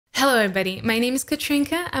Hello everybody, my name is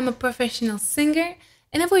Katrinka, I'm a professional singer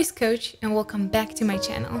and a voice coach, and welcome back to my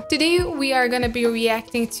channel. Today we are gonna be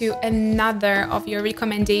reacting to another of your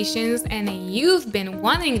recommendations, and you've been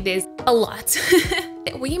wanting this a lot.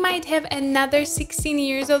 We might have another 16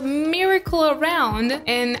 years of miracle around,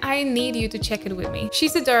 and I need you to check it with me.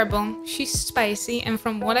 She's adorable, she's spicy, and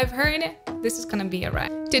from what I've heard, this is gonna be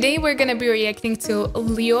alright. Today we're gonna be reacting to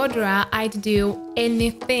Lyodra, I'd Do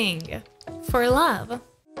Anything for Love.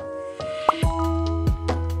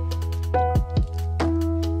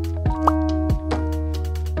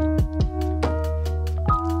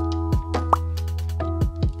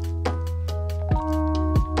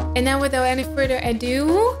 And now, without any further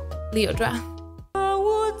ado, Lyodra. I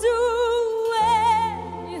would do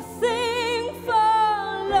anything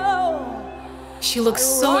for love. She looks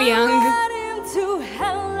so young. Into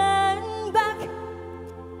hell and back.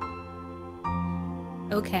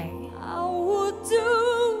 Okay. I would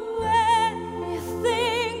do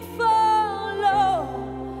anything for love.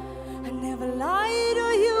 I never lied to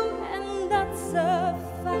you, and that's a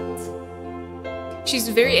fact. She's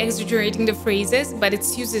very exaggerating the phrases, but it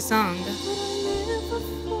suits the song.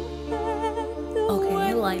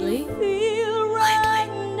 Okay, lightly.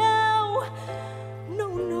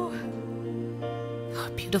 Oh,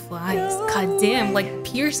 beautiful eyes. God damn, like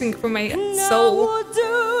piercing for my soul.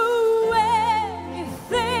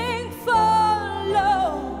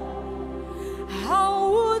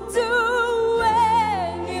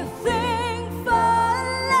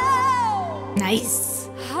 Nice.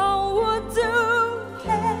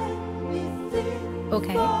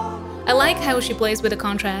 Okay. I like how she plays with the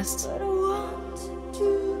contrast.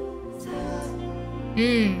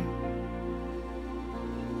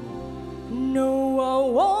 No, I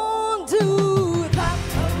won't do that.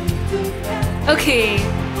 Okay.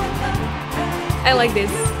 I like this.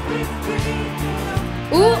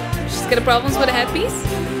 Ooh, she's got problems with a headpiece.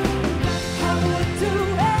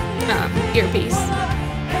 Earpiece.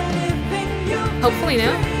 Hopefully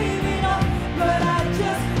no.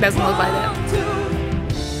 Doesn't look like that.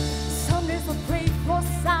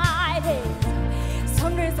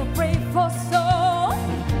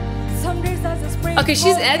 Okay,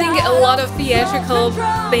 she's adding a lot of theatrical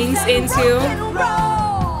things into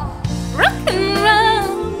rock and roll.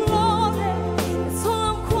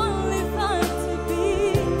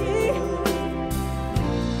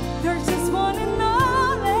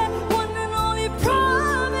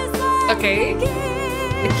 Okay,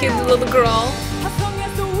 the cute little girl.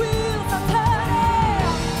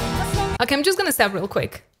 Okay, I'm just gonna stop real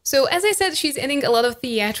quick. So as I said, she's adding a lot of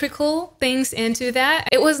theatrical things into that.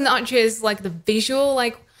 It was not just like the visual,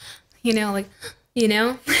 like, live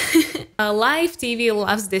TV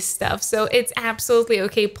loves this stuff, so it's absolutely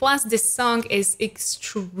okay. Plus, this song is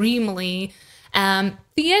extremely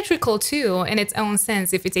theatrical too, in its own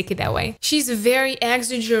sense, if you take it that way. She's very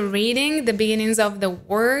exaggerating the beginnings of the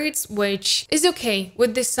words, which is okay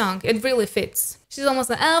with this song. It really fits. She's almost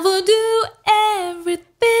like, I will do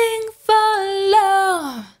everything for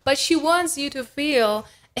love. But she wants you to feel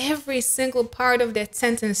every single part of that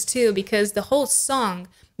sentence too, because the whole song,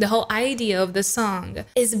 the whole idea of the song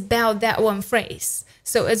is about that one phrase.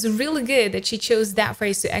 So it's really good that she chose that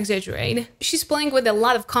phrase to exaggerate. She's playing with a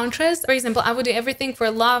lot of contrast. For example, I would do everything for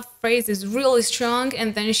love phrase is really strong,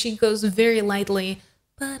 and then she goes very lightly,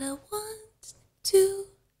 but I want to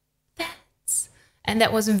that. And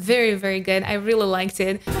that was very, very good. I really liked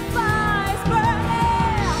it.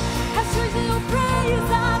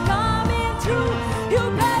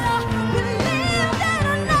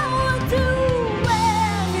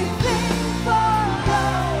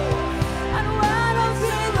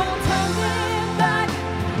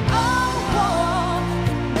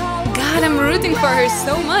 I'm rooting for her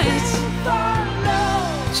so much.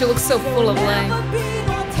 She looks so full of life.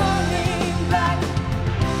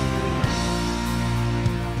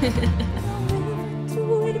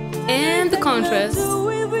 And the contrast. Woo!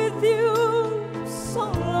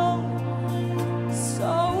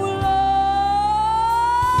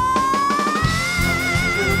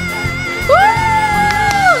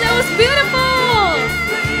 That was beautiful!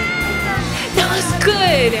 That was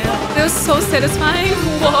good! That was so satisfying.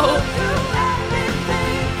 Whoa!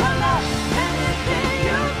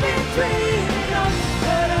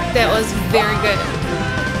 That was very good.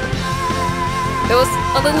 That was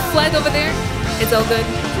a little flat over there. It's all good.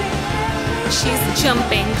 She's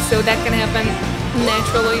jumping, so that can happen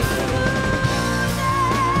naturally.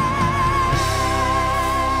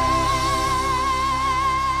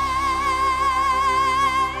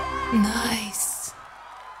 Nice.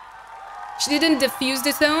 She didn't diffuse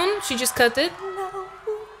the tone, she just cut it.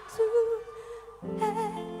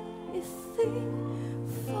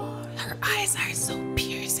 Her eyes are so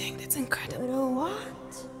piercing. That's incredible. But I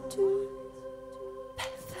want to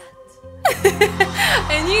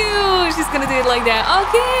I knew she's gonna do it like that.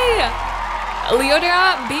 Okay,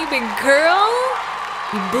 Lyodra, baby girl,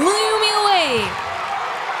 you blew me away.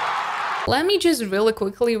 Let me just really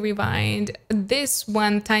quickly rewind this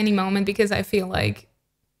one tiny moment because I feel like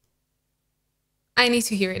I need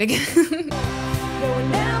to hear it again.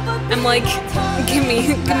 I'm like, give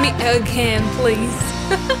me again, please.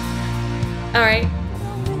 All right.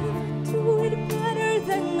 do it better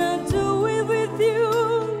than I do it with you.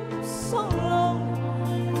 So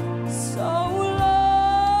long, so long.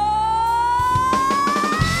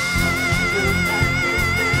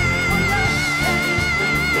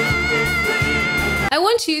 I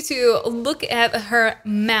want you to look at her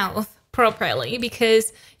mouth properly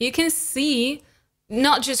because you can see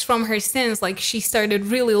not just from her stance, like she started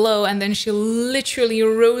really low and then she literally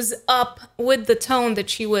rose up with the tone that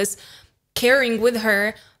she was carrying with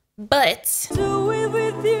her, but Do it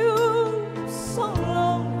with you. So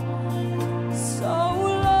long, so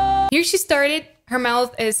long. here she started, her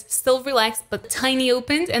mouth is still relaxed but tiny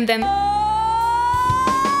opened, and then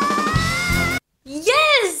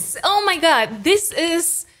yes! Oh my god, this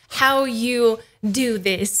is how you do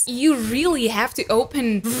this. You really have to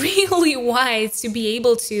open really wide to be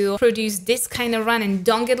able to produce this kind of run and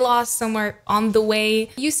don't get lost somewhere on the way.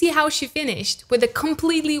 You see how she finished with a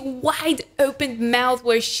completely wide opened mouth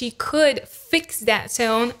where she could fix that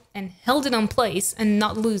tone and held it on place and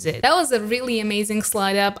not lose it. That was a really amazing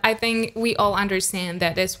slide up. I think we all understand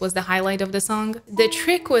that this was the highlight of the song. The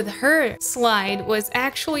trick with her slide was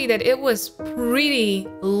actually that it was pretty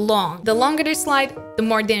long. The longer the slide, the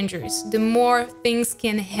more dangerous, the more things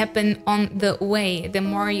can happen on the way, the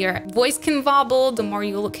more your voice can wobble, the more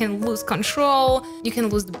you can lose control, you can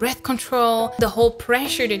lose the breath control, the whole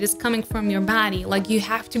pressure that is coming from your body. Like you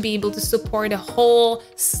have to be able to support a whole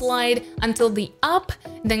slide until the up,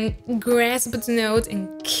 then grasp its note and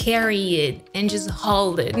carry it and just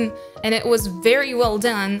hold it. And it was very well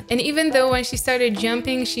done. And even though when she started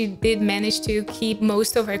jumping, she did manage to keep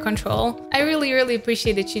most of her control. I really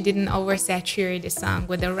appreciate that she didn't oversaturate the song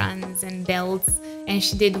with the runs and belts. And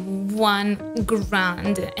she did one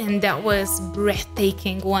grand, and that was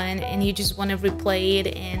breathtaking one. And you just want to replay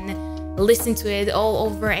it and listen to it all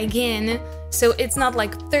over again. So it's not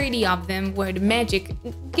like 30 of them where the magic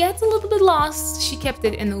gets a little bit lost. She kept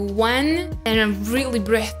it in one, and a really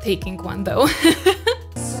breathtaking one though.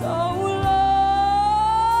 So long.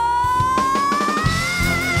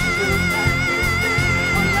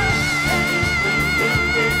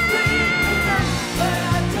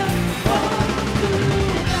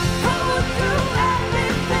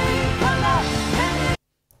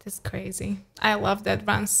 That's crazy. I love that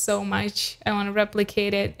run so much. I want to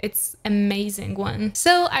replicate it. It's amazing one.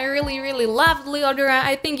 So I really loved Lyodra.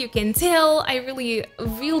 I think you can tell. I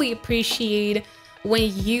really appreciate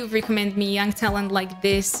when you recommend me young talent like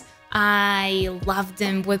this. I love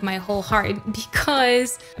them with my whole heart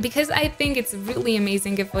because I think it's really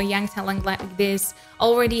amazing if a young talent like this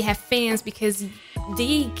already have fans because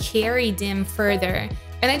they carry them further.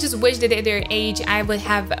 And I just wish that at their age I would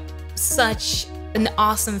have such an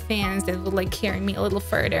awesome fans that would like carry me a little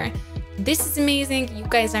further. This is amazing, you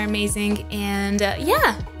guys are amazing, and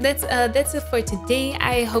yeah, that's it for today.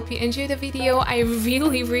 I hope you enjoyed the video. I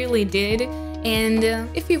really did. And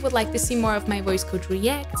if you would like to see more of my voice coach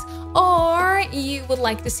react, or you would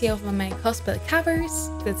like to see all of my cosplay covers,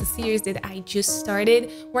 that's a series that I just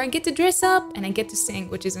started where I get to dress up and I get to sing,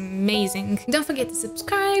 which is amazing. Don't forget to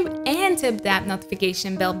subscribe and tap that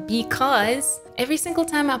notification bell because every single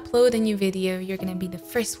time I upload a new video, you're gonna be the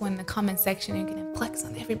first one in the comment section. You're gonna flex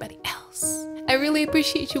on everybody else. I really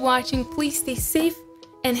appreciate you watching. Please stay safe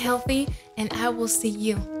and healthy, and I will see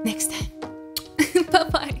you next time.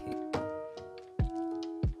 Bye-bye.